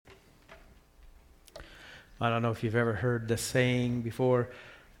I don't know if you've ever heard the saying before,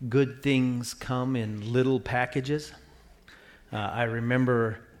 good things come in little packages. I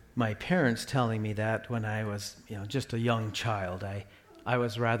remember my parents telling me that when I was, just a young child. I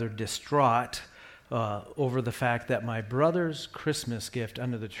was rather distraught over the fact that my brother's Christmas gift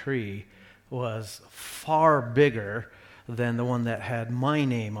under the tree was far bigger than the one that had my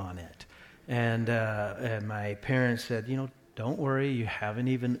name on it. And my parents said, don't worry, you haven't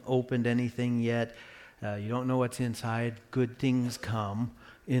even opened anything yet. You don't know what's inside. Good things come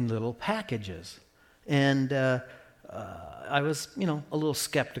in little packages. And I was, a little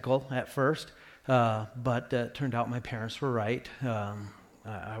skeptical at first, but it turned out my parents were right.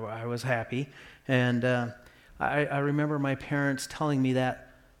 I was happy. And I remember my parents telling me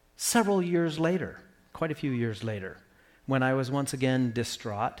that several years later, quite a few years later, when I was once again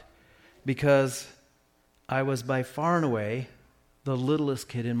distraught because I was by far and away the littlest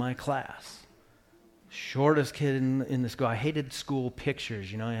kid in my class. Shortest kid in the school. I hated school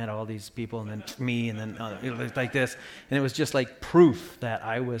pictures, I had all these people and then me and then it looked like this. And it was just like proof that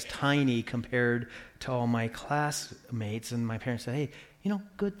I was tiny compared to all my classmates. And my parents said, hey,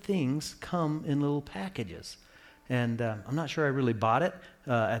 good things come in little packages. And I'm not sure I really bought it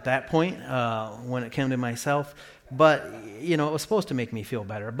at that point when it came to myself. But, it was supposed to make me feel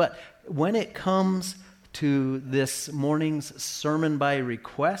better. But when it comes to this morning's sermon by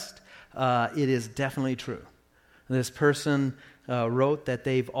request, it is definitely true. This person wrote that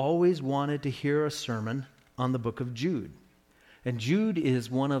they've always wanted to hear a sermon on the book of Jude. And Jude is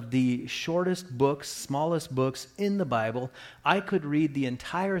one of the shortest books, smallest books in the Bible. I could read the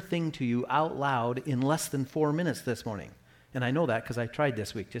entire thing to you out loud in less than 4 minutes this morning. And I know that because I tried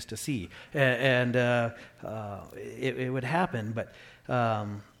this week just to see. And it would happen. But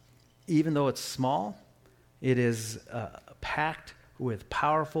even though it's small, it is packed with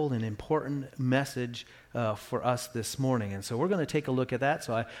powerful and important message for us this morning. And so we're going to take a look at that.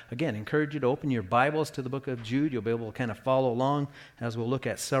 So I, again, encourage you to open your Bibles to the book of Jude. You'll be able to kind of follow along as we'll look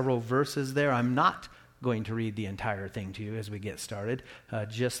at several verses there. I'm not going to read the entire thing to you as we get started,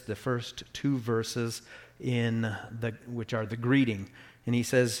 just the first 2 verses which are the greeting. And he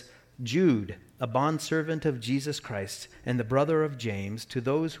says, Jude, a bondservant of Jesus Christ and the brother of James, to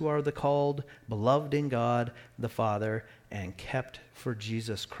those who are the called, beloved in God the Father, and kept for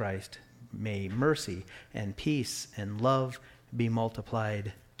Jesus Christ, may mercy and peace and love be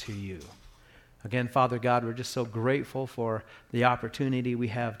multiplied to you. Again, Father God, we're just so grateful for the opportunity we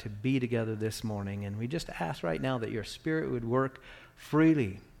have to be together this morning. And we just ask right now that your Spirit would work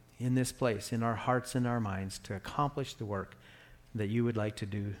freely in this place, in our hearts and our minds, to accomplish the work that you would like to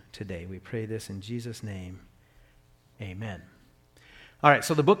do today. We pray this in Jesus' name. Amen. All right,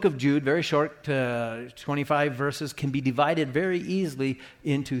 so the book of Jude, very short, 25 verses, can be divided very easily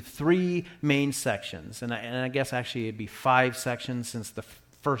into 3 main sections. And I guess actually it'd be 5 sections since the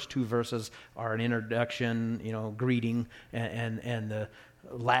first 2 verses are an introduction, greeting, and the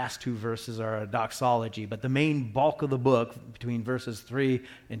last 2 verses are a doxology. But the main bulk of the book, between verses 3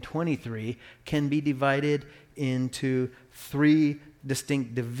 and 23, can be divided into 3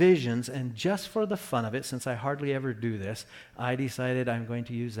 distinct divisions. And just for the fun of it, since I hardly ever do this, I decided I'm going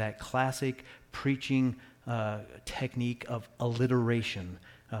to use that classic preaching technique of alliteration.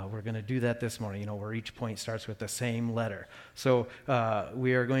 We're going to do that this morning, where each point starts with the same letter. So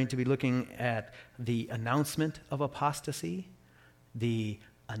we are going to be looking at the announcement of apostasy, the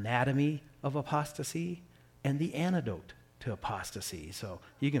anatomy of apostasy, and the antidote to apostasy. So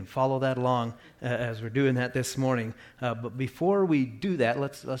you can follow that along as we're doing that this morning. But before we do that,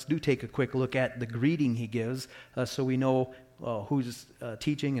 let's take a quick look at the greeting he gives so we know who's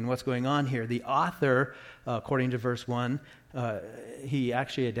teaching and what's going on here. The author, according to verse 1, he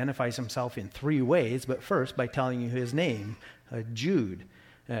actually identifies himself in 3 ways, but first by telling you his name, Jude.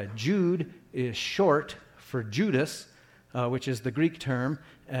 Jude is short for Judas, which is the Greek term,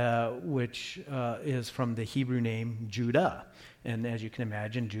 which is from the Hebrew name Judah. And as you can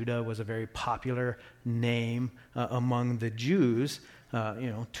imagine, Judah was a very popular name among the Jews.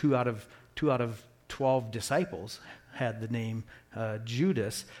 2 out of 12 disciples had the name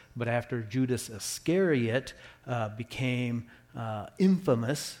Judas, but after Judas Iscariot became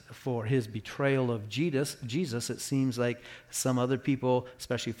infamous for his betrayal of Jesus, it seems like some other people,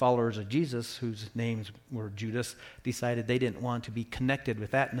 especially followers of Jesus, whose names were Judas, decided they didn't want to be connected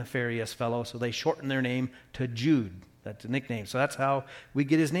with that nefarious fellow, so they shortened their name to Jude. That's a nickname. So that's how we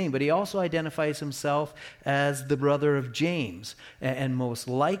get his name. But he also identifies himself as the brother of James. And most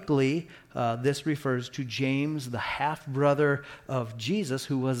likely, this refers to James, the half-brother of Jesus,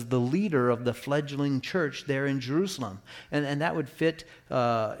 who was the leader of the fledgling church there in Jerusalem. And that would fit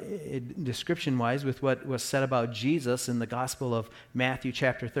description-wise with what was said about Jesus in the Gospel of Matthew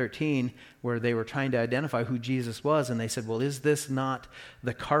chapter 13, where they were trying to identify who Jesus was. And they said, well, is this not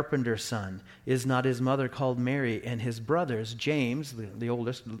the carpenter's son? Is not his mother called Mary, and his brothers, James, the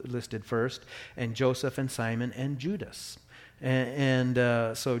oldest listed first, and Joseph and Simon and Judas?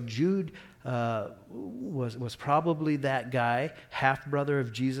 So Jude was probably that guy, half-brother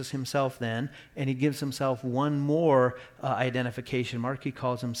of Jesus himself then, and he gives himself one more identification mark. He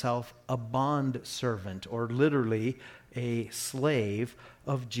calls himself a bond servant, or literally a slave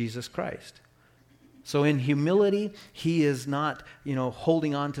of Jesus Christ. So in humility, he is not,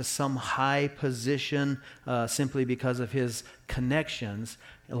 holding on to some high position simply because of his connections.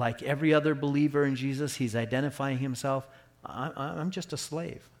 Like every other believer in Jesus, he's identifying himself. I'm just a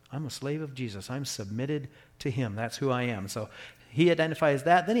slave. I'm a slave of Jesus. I'm submitted to him. That's who I am. So he identifies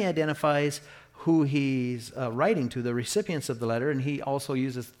that. Then he identifies who he's writing to, the recipients of the letter, and he also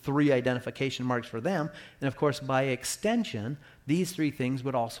uses 3 identification marks for them. And of course, by extension, these 3 things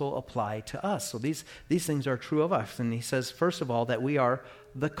would also apply to us. So these things are true of us. And he says, first of all, that we are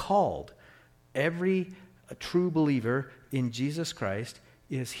the called. Every true believer in Jesus Christ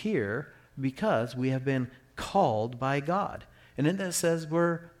is here because we have been called by God. And then that says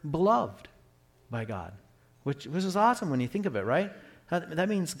we're beloved by God, which is awesome when you think of it, right? That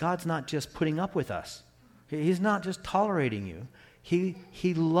means God's not just putting up with us. He's not just tolerating you.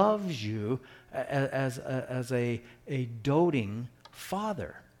 He loves you as a doting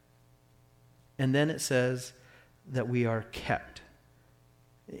father. And then it says that we are kept,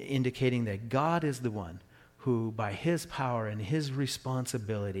 indicating that God is the one who, by his power and his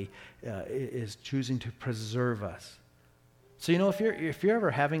responsibility, is choosing to preserve us. So, if you're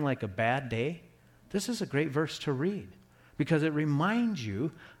ever having like a bad day, this is a great verse to read, because it reminds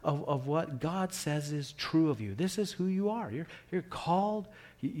you of what God says is true of you. This is who you are. You're called,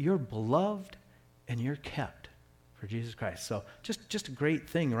 you're beloved, and you're kept for Jesus Christ. So just a great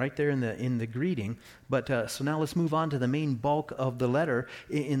thing right there in the greeting. But so now let's move on to the main bulk of the letter.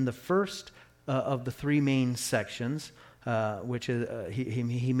 In the first of the 3 main sections, which is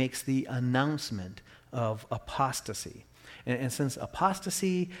he makes the announcement of apostasy. And since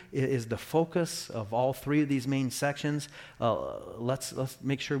apostasy is the focus of all 3 of these main sections, let's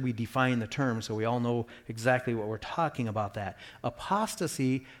make sure we define the term so we all know exactly what we're talking about. That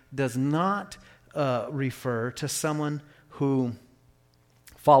apostasy does not refer to someone who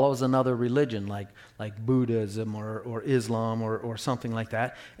follows another religion like Buddhism or Islam or something like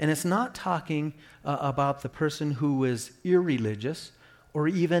that. And it's not talking about the person who is irreligious or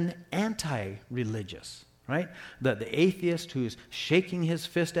even anti-religious. Right? The atheist who's shaking his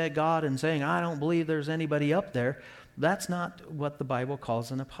fist at God and saying, I don't believe there's anybody up there, that's not what the Bible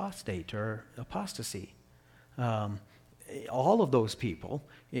calls an apostate or apostasy. All of those people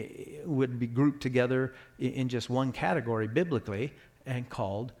would be grouped together in just one category biblically and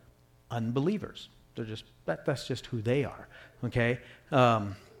called unbelievers. That's just who they are. Okay?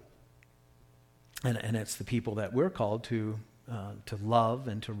 And it's the people that we're called to love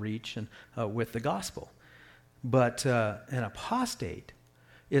and to reach and with the gospel. But an apostate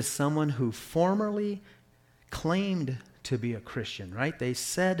is someone who formerly claimed to be a Christian, right? They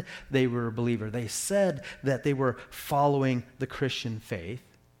said they were a believer. They said that they were following the Christian faith.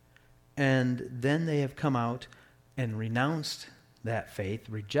 And then they have come out and renounced that faith,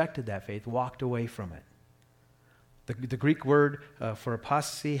 rejected that faith, walked away from it. The Greek word for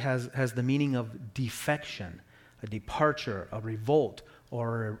apostasy has the meaning of defection, a departure, a revolt,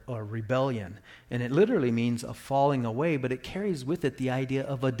 or a rebellion. And it literally means a falling away, but it carries with it the idea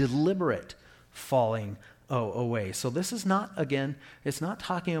of a deliberate falling away. So this is not, again, it's not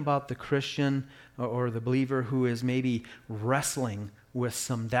talking about the Christian or the believer who is maybe wrestling with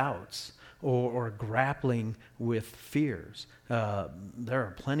some doubts or grappling with fears. There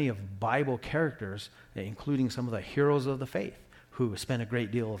are plenty of Bible characters, including some of the heroes of the faith, who spend a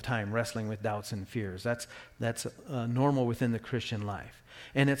great deal of time wrestling with doubts and fears. That's normal within the Christian life.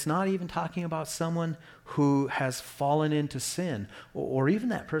 And it's not even talking about someone who has fallen into sin, or even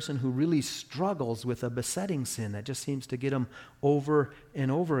that person who really struggles with a besetting sin that just seems to get them over and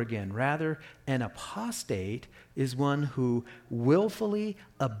over again. Rather, an apostate is one who willfully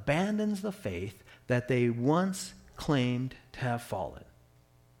abandons the faith that they once claimed to have fallen.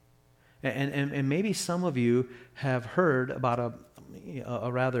 And maybe some of you have heard about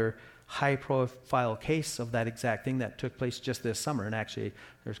a rather high-profile case of that exact thing that took place just this summer. And actually,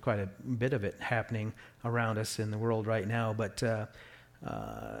 there's quite a bit of it happening around us in the world right now. But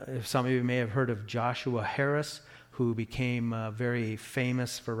Some of you may have heard of Joshua Harris, who became very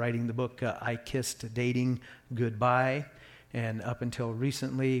famous for writing the book I Kissed Dating Goodbye, and up until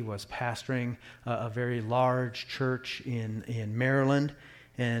recently was pastoring a very large church in Maryland.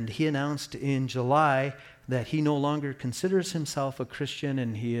 And he announced in July that he no longer considers himself a Christian,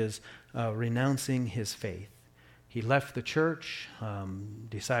 and he is renouncing his faith. He left the church,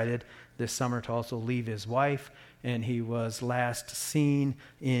 decided this summer to also leave his wife, and he was last seen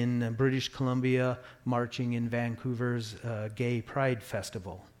in British Columbia marching in Vancouver's Gay Pride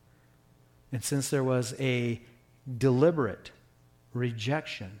Festival. And since there was a deliberate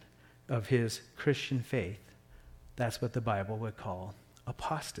rejection of his Christian faith, that's what the Bible would call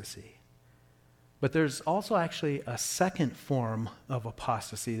apostasy. But there's also actually a second form of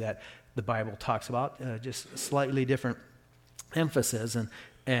apostasy that the Bible talks about, just slightly different emphasis.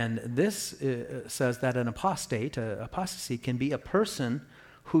 And this says that an apostasy can be a person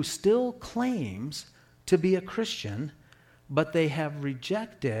who still claims to be a Christian, but they have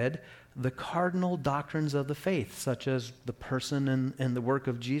rejected the cardinal doctrines of the faith, such as the person and the work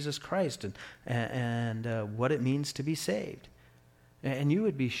of Jesus Christ and what it means to be saved. And you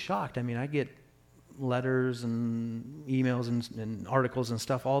would be shocked. I mean, I get letters and emails and articles and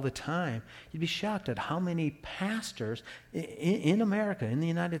stuff all the time. You'd be shocked at how many pastors in America, in the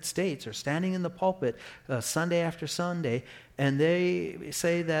United States, are standing in the pulpit Sunday after Sunday, and they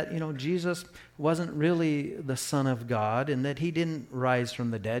say that, Jesus wasn't really the Son of God and that he didn't rise from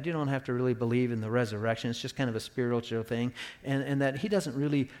the dead. You don't have to really believe in the resurrection. It's just kind of a spiritual thing. And that he doesn't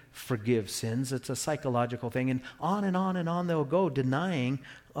really forgive sins. It's a psychological thing. And on they'll go, denying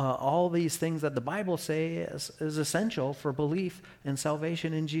all these things that the Bible says is essential for belief and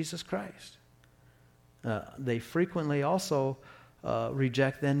salvation in Jesus Christ. They frequently also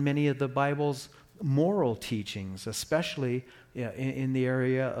reject then many of the Bible's moral teachings, especially in the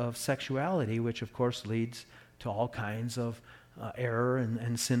area of sexuality, which of course leads to all kinds of error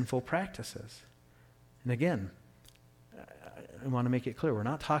and sinful practices. And again, I want to make it clear, we're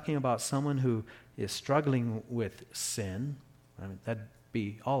not talking about someone who is struggling with sin. I mean, that'd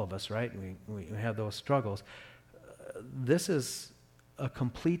be all of us, right? We have those struggles. This is a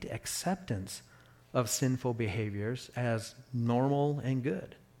complete acceptance of sinful behaviors as normal and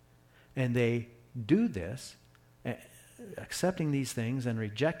good. And they do this, accepting these things and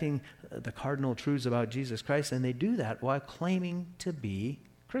rejecting the cardinal truths about Jesus Christ, and they do that while claiming to be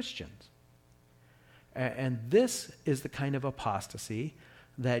Christians. And this is the kind of apostasy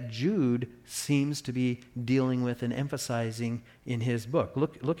that Jude seems to be dealing with and emphasizing in his book.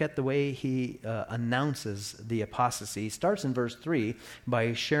 Look at the way he announces the apostasy. He starts in verse 3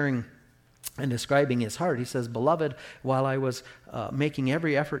 by sharing and describing his heart. He says, "Beloved, while I was making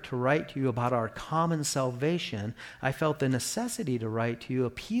every effort to write to you about our common salvation, I felt the necessity to write to you,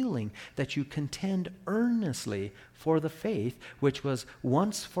 appealing that you contend earnestly for the faith which was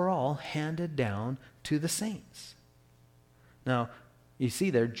once for all handed down to the saints." Now, you see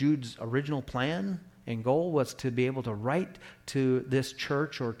there, Jude's original plan and goal was to be able to write to this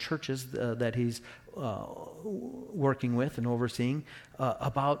church or churches that he's working with and overseeing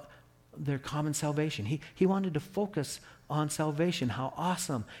about their common salvation. He wanted to focus on salvation, how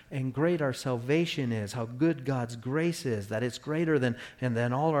awesome and great our salvation is, how good God's grace is, that it's greater than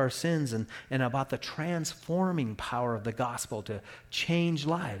all our sins, and about the transforming power of the gospel to change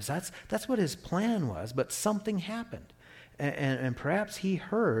lives. That's what his plan was, but something happened. And perhaps he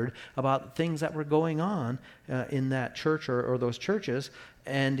heard about things that were going on in that church or those churches,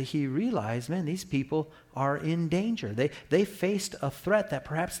 and he realized, man, these people are in danger. They faced a threat that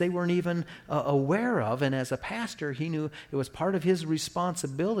perhaps they weren't even aware of, and as a pastor, he knew it was part of his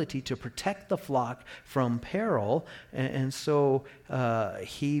responsibility to protect the flock from peril, and so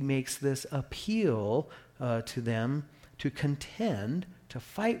he makes this appeal to them to contend, to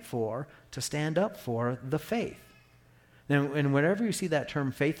fight for, to stand up for the faith. Now, and whenever you see that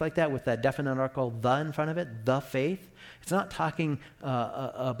term faith like that with that definite article, the in front of it, the faith, it's not talking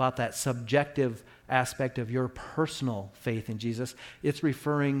about that subjective aspect of your personal faith in Jesus. It's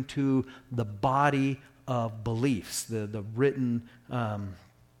referring to the body of beliefs, the written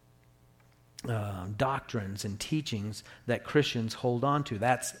doctrines and teachings that Christians hold on to.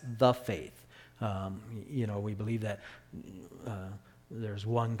 That's the faith. We believe that there's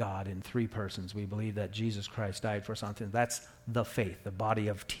one God in three persons. We believe that Jesus Christ died for something. That's the faith, the body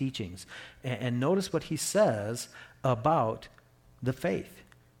of teachings. And notice what he says about the faith.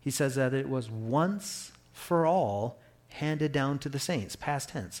 He says that it was once for all handed down to the saints, past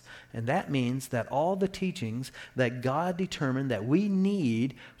tense. And that means that all the teachings that God determined that we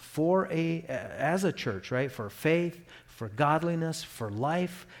need as a church, right, for faith, for godliness, for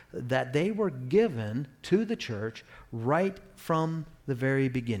life, that they were given to the church right from the very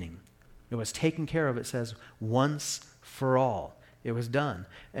beginning. It was taken care of, it says, once for all. It was done.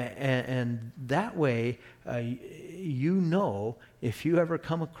 And that way, if you ever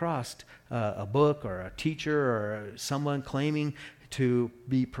come across a book or a teacher or someone claiming to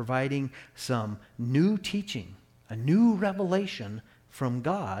be providing some new teaching, a new revelation from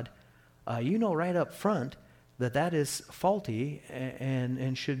God, right up front that is faulty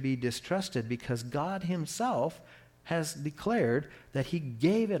and should be distrusted, because God himself has declared that he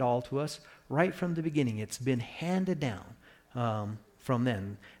gave it all to us right from the beginning. It's been handed down from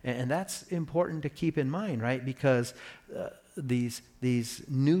then. And that's important to keep in mind, right? Because these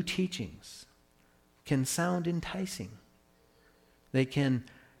new teachings can sound enticing. They can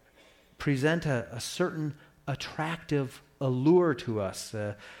present a certain attractive allure to us,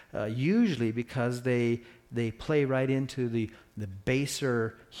 usually because they play right into the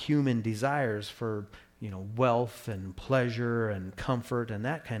baser human desires for wealth and pleasure and comfort and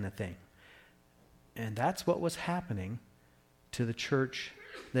that kind of thing. And that's what was happening to the church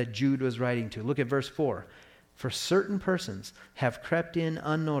that Jude was writing to. Look at verse 4. For certain persons have crept in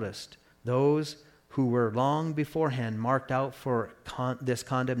unnoticed, those who were long beforehand marked out for this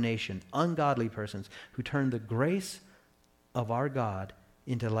condemnation, ungodly persons who turn the grace of our God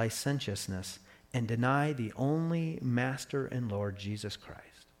into licentiousness and deny the only Master and Lord Jesus Christ.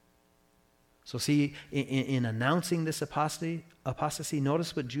 So see, in announcing this apostasy,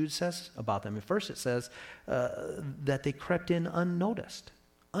 notice what Jude says about them. At first it says that they crept in unnoticed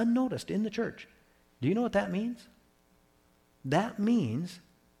in the church. Do you know what that means? That means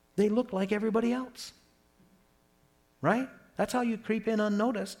they look like everybody else, right? That's how you creep in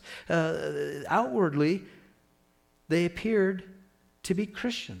unnoticed. Outwardly, they appeared to be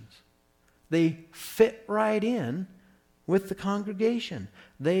Christians. They fit right in with the congregation.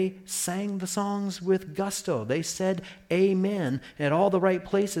 They sang the songs with gusto. They said amen at all the right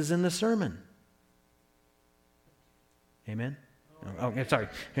places in the sermon. Amen? Oh, sorry.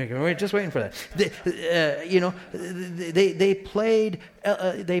 We're just waiting for that.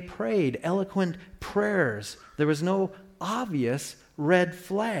 They prayed eloquent prayers. There was no obvious red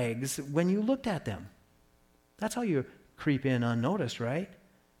flags when you looked at them. That's how you creep in unnoticed, right?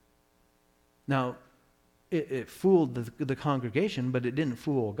 Now, it fooled the congregation, but it didn't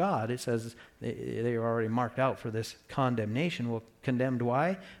fool God. It says they were already marked out for this condemnation. Well, condemned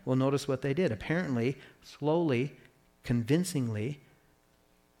why? Well, notice what they did. Apparently, slowly, convincingly,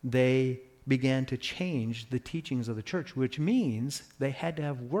 they began to change the teachings of the church, which means they had to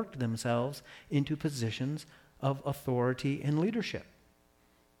have worked themselves into positions of authority and leadership.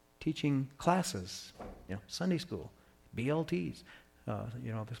 Teaching classes, Sunday school, BLTs,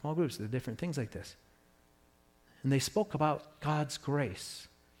 the small groups, the different things like this. And they spoke about God's grace.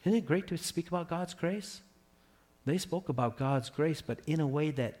 Isn't it great to speak about God's grace? They spoke about God's grace, but in a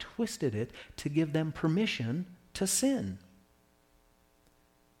way that twisted it to give them permission to sin.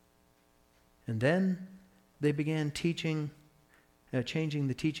 And then they began changing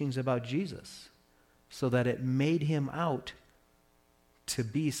the teachings about Jesus so that it made him out to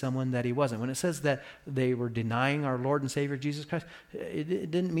be someone that he wasn't. When it says that they were denying our Lord and Savior Jesus Christ,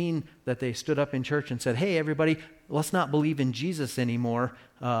 it didn't mean that they stood up in church and said, hey, everybody, let's not believe in Jesus anymore,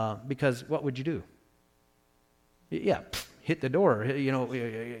 because what would you do? Yeah, hit the door.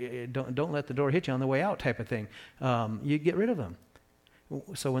 Don't let the door hit you on the way out type of thing. You get rid of them.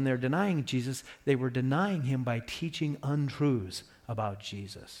 So when they're denying Jesus, they were denying him by teaching untruths about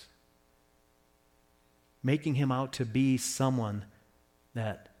Jesus, making him out to be someone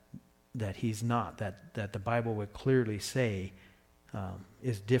that he's not, that the Bible would clearly say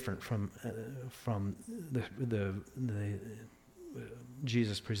is different from the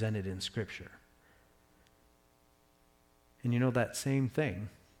Jesus presented in Scripture. And that same thing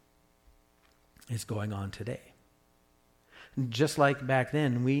is going on today. Just like back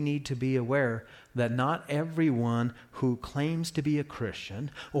then, we need to be aware that not everyone who claims to be a Christian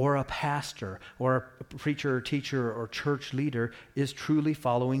or a pastor or a preacher or teacher or church leader is truly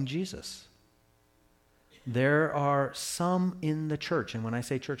following Jesus. There are some in the church, and when I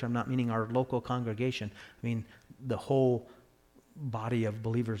say church, I'm not meaning our local congregation. I mean the whole body of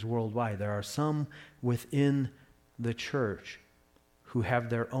believers worldwide. There are some within the church who have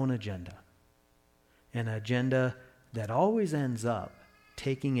their own agenda, an agenda that always ends up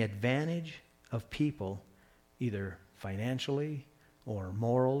taking advantage of people, either financially or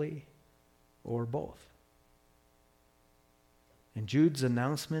morally or both. And Jude's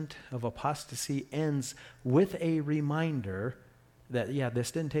announcement of apostasy ends with a reminder that,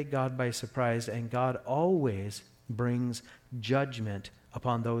 this didn't take God by surprise, and God always brings judgment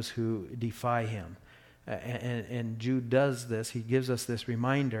upon those who defy him. And Jude does this. He gives us this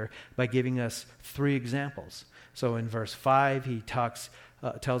reminder by giving us 3 examples. So in verse 5, he tells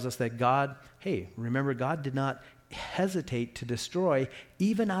us that God did not hesitate to destroy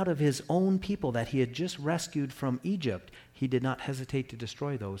even out of his own people that he had just rescued from Egypt. He did not hesitate to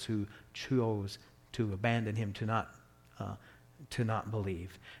destroy those who chose to abandon him, to not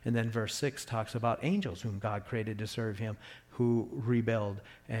believe. And then verse 6 talks about angels whom God created to serve him, who rebelled,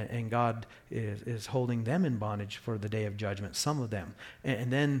 and God is holding them in bondage for the day of judgment, some of them.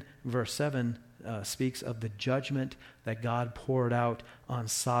 And then verse 7 speaks of the judgment that God poured out on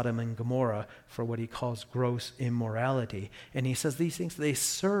Sodom and Gomorrah for what he calls gross immorality. And he says these things, they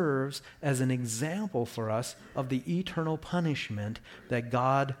serve as an example for us of the eternal punishment that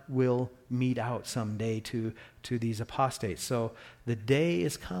God will mete out someday to these apostates. So the day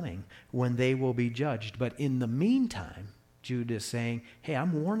is coming when they will be judged. But in the meantime, Jude is saying, hey,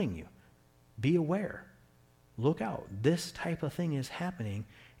 I'm warning you. Be aware. Look out. This type of thing is happening,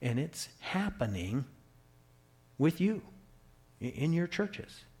 and it's happening with you in your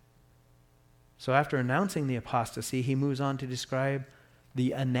churches. So after announcing the apostasy, he moves on to describe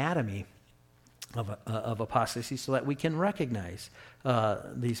the anatomy of apostasy so that we can recognize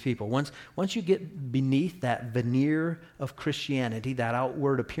these people. Once you get beneath that veneer of Christianity, that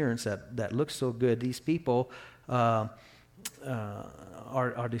outward appearance that looks so good, these people are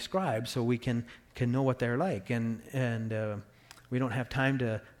described so we can know what they're like. And we don't have time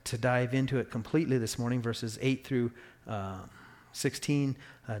to dive into it completely this morning. Verses 8 through 16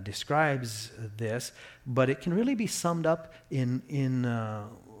 describes this, but it can really be summed up in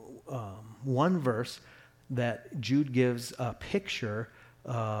one verse that Jude gives a picture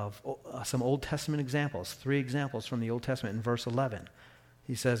of some Old Testament examples, 3 examples from the Old Testament in verse 11.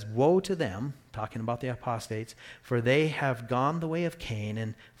 He says, woe to them, talking about the apostates, for they have gone the way of Cain,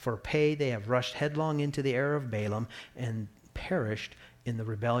 and for pay they have rushed headlong into the error of Balaam and perished in the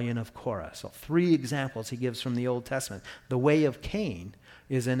rebellion of Korah. So 3 examples he gives from the Old Testament. The way of Cain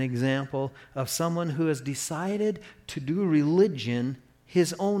is an example of someone who has decided to do religion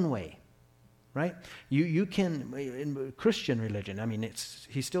his own way. Right? You can, in Christian religion,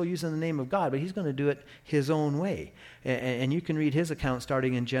 he's still using the name of God, but he's going to do it his own way. And you can read his account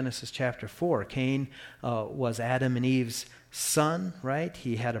starting in Genesis chapter 4. Cain was Adam and Eve's son, right?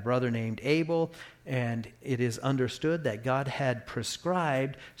 He had a brother named Abel, and it is understood that God had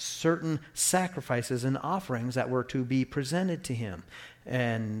prescribed certain sacrifices and offerings that were to be presented to him.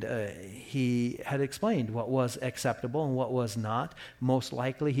 And he had explained what was acceptable and what was not. Most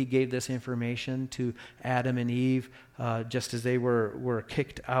likely he gave this information to Adam and Eve just as they were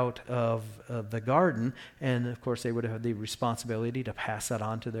kicked out of the garden. And of course they would have the responsibility to pass that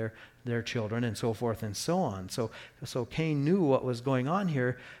on to their children and so forth and so on. So Cain knew what was going on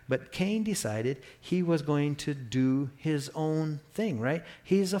here, but Cain decided he was going to do his own thing, right?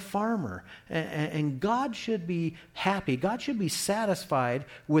 He's a farmer, and God should be happy. God should be satisfied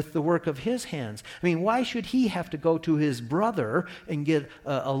with the work of his hands. Why should he have to go to his brother and get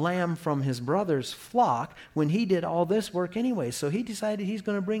a lamb from his brother's flock when he did all this work anyway? So he decided he's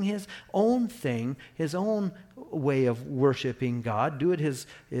going to bring his own thing, his own way of worshiping God, do it his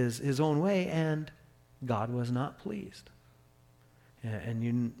own way, and God was not pleased. And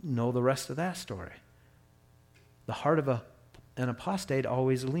you know the rest of that story. The heart of an apostate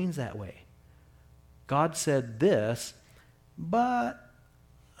always leans that way. God said this, but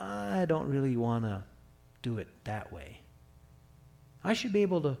I don't really want to do it that way. I should be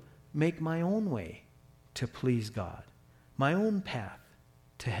able to make my own way to please God, my own path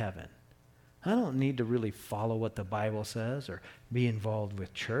to heaven. I don't need to really follow what the Bible says or be involved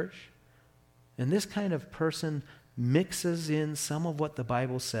with church. And this kind of person mixes in some of what the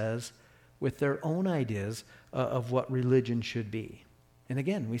Bible says with their own ideas of what religion should be. And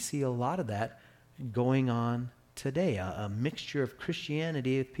again, we see a lot of that going on today, a mixture of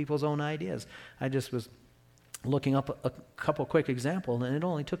Christianity with people's own ideas. I just was looking up a couple quick examples, and it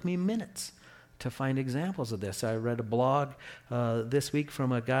only took me minutes to find examples of this. I read a blog this week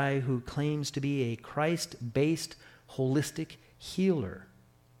from a guy who claims to be a Christ-based holistic healer.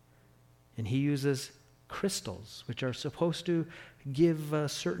 And he uses crystals, which are supposed to give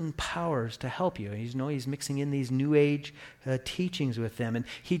certain powers to help you. He's mixing in these New Age teachings with them. And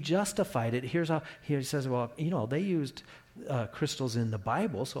he justified it. Here he says, well, they used crystals in the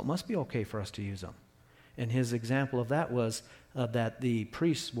Bible, so it must be okay for us to use them. And his example of that was that the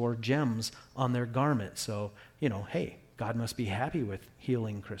priests wore gems on their garments. So, hey, God must be happy with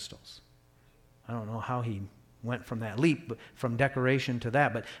healing crystals. I don't know how he went from that leap, from decoration to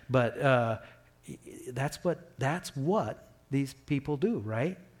that, but that's what these people do,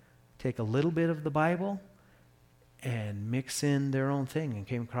 right? Take a little bit of the Bible and mix in their own thing. And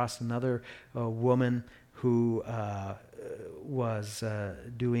came across another woman who was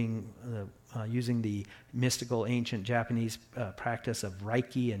using the mystical ancient Japanese practice of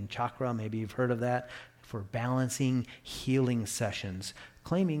Reiki and chakra. Maybe you've heard of that, for balancing healing sessions,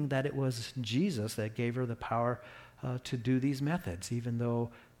 claiming that it was Jesus that gave her the power to do these methods, even though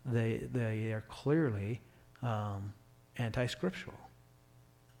they are clearly anti-scriptural.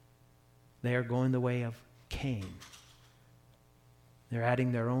 They are going the way of Cain. They're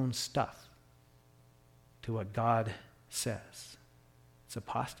adding their own stuff to what God says. It's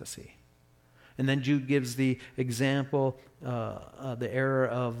apostasy. And then Jude gives the example, the error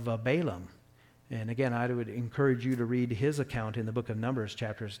of Balaam. And again, I would encourage you to read his account in the book of Numbers,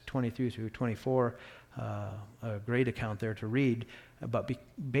 chapters 23 through 24. A great account there to read. But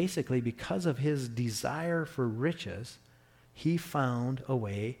basically, because of his desire for riches, he found a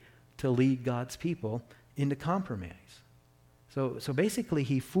way to lead God's people into compromise. So basically,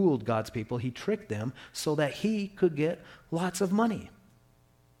 he fooled God's people. He tricked them so that he could get lots of money.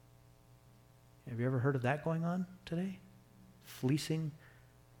 Have you ever heard of that going on today? Fleecing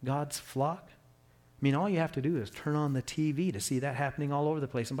God's flock? I mean, all you have to do is turn on the TV to see that happening all over the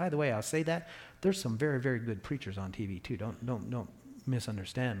place. And by the way, I'll say that there's some very, very good preachers on TV too. Don't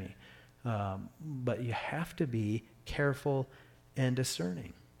misunderstand me. But you have to be careful and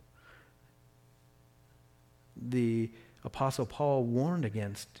discerning. The Apostle Paul warned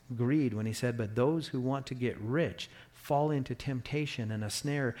against greed when he said, "But those who want to get rich fall into temptation and a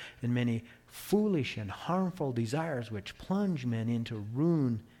snare and many foolish and harmful desires which plunge men into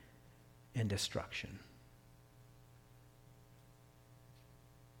ruin and destruction."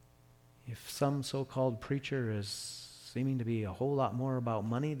 If some so-called preacher is seeming to be a whole lot more about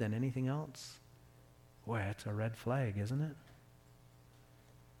money than anything else, boy, that's a red flag, isn't it?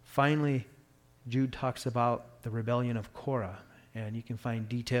 Finally, Jude talks about the rebellion of Korah, and you can find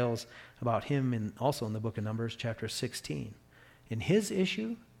details about him also in the book of Numbers, chapter 16. And his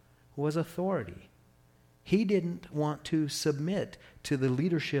issue was authority. He didn't want to submit to the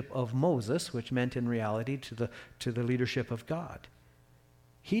leadership of Moses, which meant in reality to the leadership of God.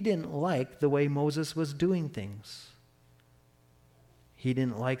 He didn't like the way Moses was doing things. He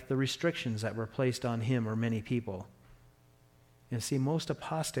didn't like the restrictions that were placed on him or many people. And see, most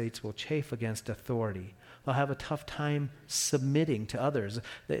apostates will chafe against authority. They'll have a tough time submitting to others.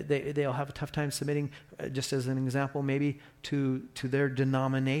 They'll have a tough time submitting, just as an example, maybe to their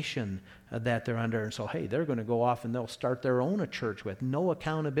denomination that they're under. And so, hey, they're going to go off and they'll start their own church with no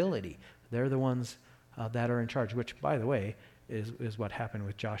accountability. They're the ones that are in charge, which, by the way, is what happened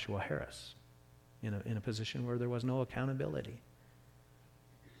with Joshua Harris, in a position where there was no accountability.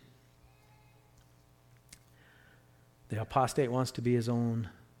 The apostate wants to be his own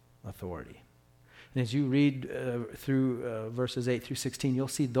authority. And as you read through verses 8 through 16, you'll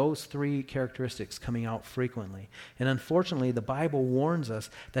see those three characteristics coming out frequently. And unfortunately, the Bible warns us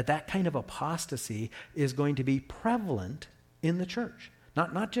that kind of apostasy is going to be prevalent in the church.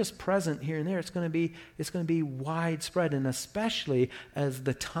 Not just present here and there. It's going to be widespread, and especially as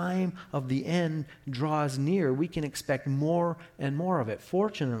the time of the end draws near, we can expect more and more of it.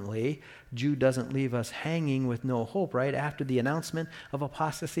 Fortunately, Jude doesn't leave us hanging with no hope, right? After the announcement of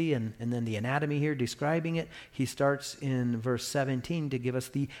apostasy and then the anatomy here describing it, he starts in verse 17 to give us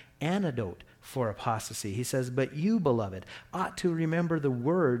the antidote for apostasy. He says, "But you, beloved, ought to remember the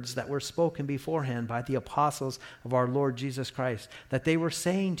words that were spoken beforehand by the apostles of our Lord Jesus Christ, that they were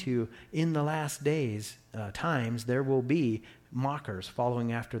saying to you, in the last days, times, there will be mockers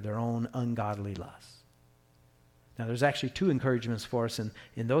following after their own ungodly lusts." Now, there's actually two encouragements for us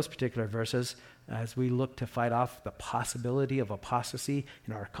in those particular verses as we look to fight off the possibility of apostasy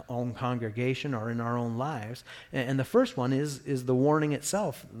in our own congregation or in our own lives. And the first one is the warning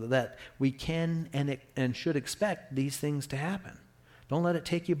itself that we can and should expect these things to happen. Don't let it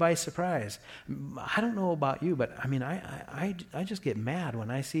take you by surprise. I don't know about you, but I mean, I just get mad when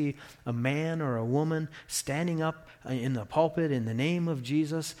I see a man or a woman standing up in the pulpit in the name of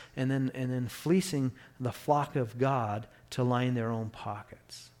Jesus and then fleecing the flock of God to line their own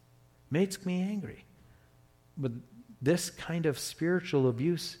pockets. Makes me angry. But this kind of spiritual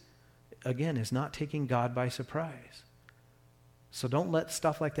abuse, again, is not taking God by surprise. So don't let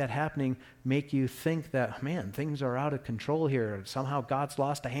stuff like that happening make you think that, man, things are out of control here. Somehow God's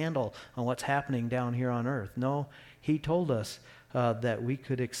lost a handle on what's happening down here on earth. No, he told us that we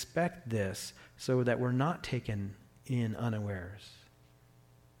could expect this so that we're not taken in unawares.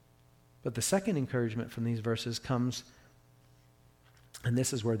 But the second encouragement from these verses comes, and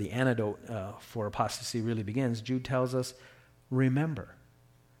this is where the antidote for apostasy really begins. Jude tells us, remember.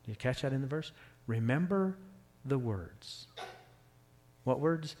 Did you catch that in the verse? Remember the words. What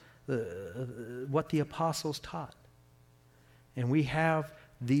words? What the apostles taught. And we have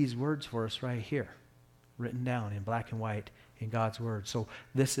these words for us right here, written down in black and white in God's Word. So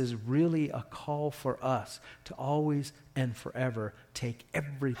this is really a call for us to always and forever take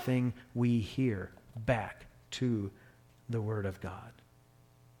everything we hear back to the Word of God.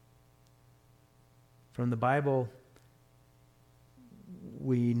 From the Bible,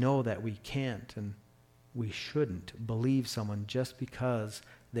 we know that we can't and we shouldn't believe someone just because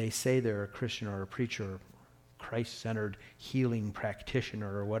they say they're a Christian or a preacher, Christ-centered healing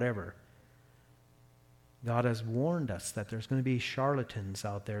practitioner or whatever. God has warned us that there's going to be charlatans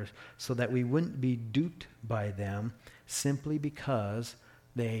out there so that we wouldn't be duped by them simply because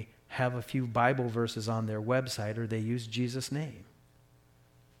they have a few Bible verses on their website or they use Jesus' name.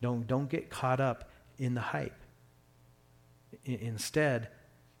 Don't get caught up in the hype. Instead,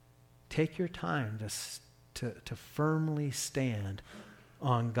 take your time to firmly stand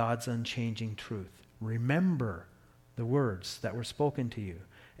on God's unchanging truth. Remember the words that were spoken to you,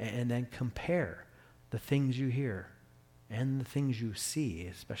 and then compare the things you hear and the things you see,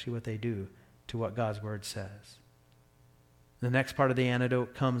 especially what they do, to what God's Word says. The next part of the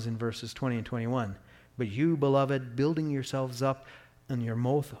antidote comes in verses 20 and 21. But you, beloved, building yourselves up in your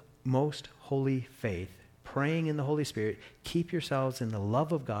most holy faith, praying in the Holy Spirit, keep yourselves in the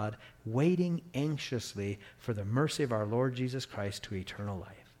love of God, waiting anxiously for the mercy of our Lord Jesus Christ to eternal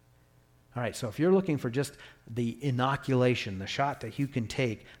life. All right, so if you're looking for just the inoculation, the shot that you can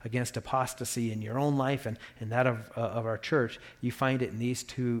take against apostasy in your own life and that of our church, you find it in these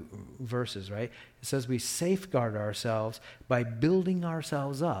two verses, right? It says we safeguard ourselves by building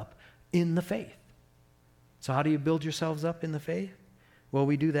ourselves up in the faith. So how do you build yourselves up in the faith? Well,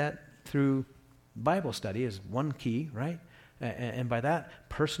 we do that through Bible study is one key, right? And by that,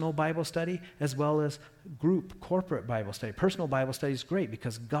 personal Bible study as well as group, corporate Bible study. Personal Bible study is great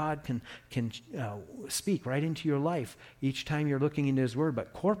because God can speak right into your life each time you're looking into His Word.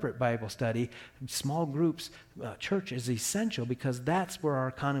 But corporate Bible study, small groups, church is essential because that's where our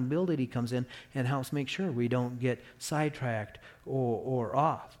accountability comes in and helps make sure we don't get sidetracked or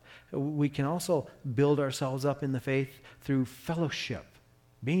off. We can also build ourselves up in the faith through fellowship.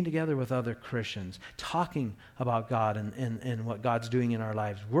 Being together with other Christians, talking about God and what God's doing in our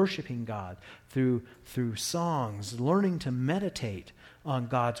lives, worshiping God through songs, learning to meditate on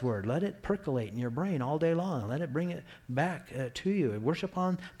God's Word. Let it percolate in your brain all day long. Let it bring it back to you. And worship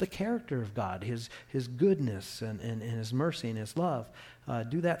on the character of God, His goodness and His mercy and His love.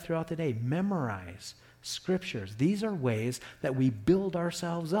 Do that throughout the day. Memorize Scriptures. These are ways that we build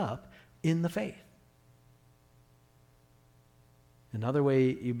ourselves up in the faith. Another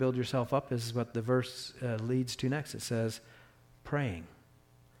way you build yourself up is what the verse leads to next. It says, praying.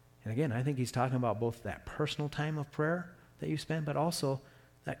 And again, I think he's talking about both that personal time of prayer that you spend, but also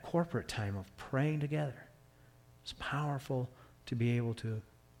that corporate time of praying together. It's powerful to be able to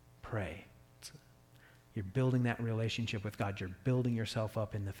pray. You're building that relationship with God. You're building yourself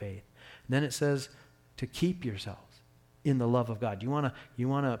up in the faith. And then it says to keep yourselves in the love of God. You want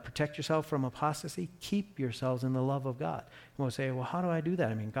to protect yourself from apostasy? Keep yourselves in the love of God. You want to say, well, how do I do that?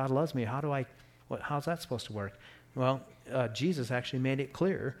 I mean, God loves me. How's that supposed to work? Well, Jesus actually made it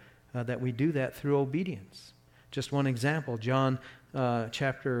clear that we do that through obedience. Just one example, John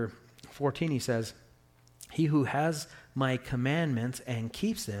chapter 14, he says, he who has my commandments and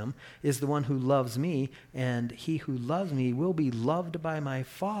keeps them is the one who loves me, and he who loves me will be loved by my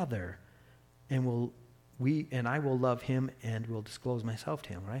Father, and I will love him and will disclose myself to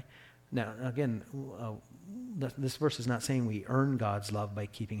him, right? Now, again, this verse is not saying we earn God's love by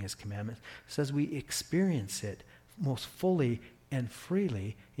keeping His commandments. It says we experience it most fully and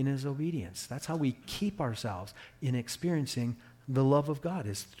freely in His obedience. That's how we keep ourselves in experiencing the love of God,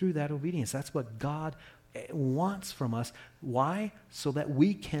 is through that obedience. That's what God wants from us. Why? So that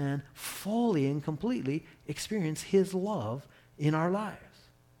we can fully and completely experience His love in our lives.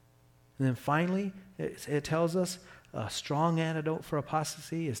 And then finally, it tells us a strong antidote for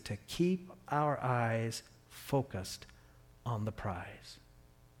apostasy is to keep our eyes focused on the prize.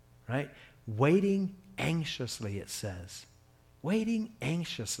 Right? Waiting anxiously, it says. Waiting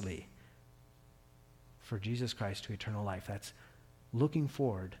anxiously for Jesus Christ to eternal life. That's looking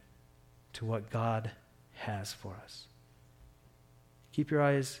forward to what God has for us. Keep your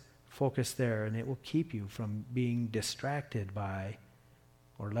eyes focused there, and it will keep you from being distracted by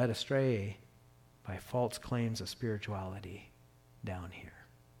or led astray by false claims of spirituality down here.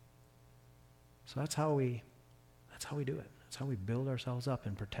 So that's how we do it. That's how we build ourselves up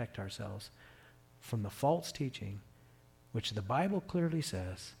and protect ourselves from the false teaching, which the Bible clearly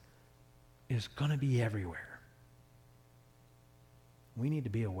says is going to be everywhere. We need to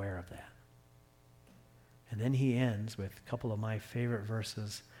be aware of that. And then he ends with a couple of my favorite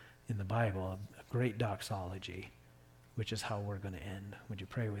verses in the Bible, a great doxology, which is how we're going to end. Would you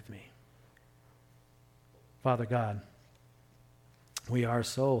pray with me? Father God, we are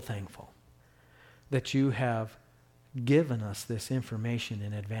so thankful that you have given us this information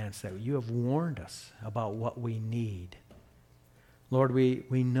in advance, that you have warned us about what we need. Lord, we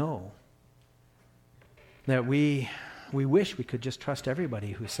know that we wish we could just trust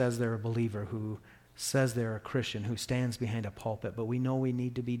everybody who says they're a believer, who says they're a Christian, who stands behind a pulpit, but we know we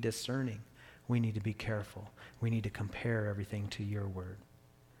need to be discerning. We need to be careful. We need to compare everything to your word.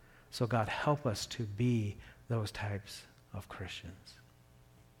 So God, help us to be those types of Christians.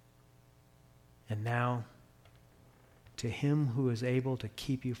 And now, to him who is able to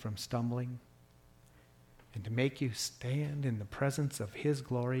keep you from stumbling and to make you stand in the presence of his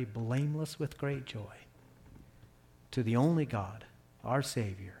glory, blameless with great joy, to the only God, our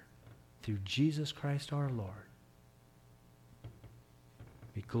Savior, through Jesus Christ our Lord,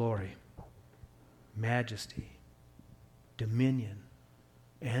 be glory, majesty, dominion,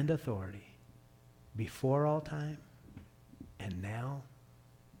 and authority before all time and now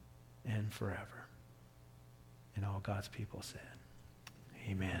and forever. And all God's people said,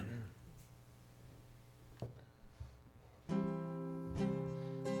 amen.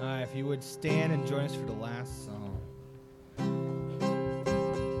 If you would stand and join us for the last song.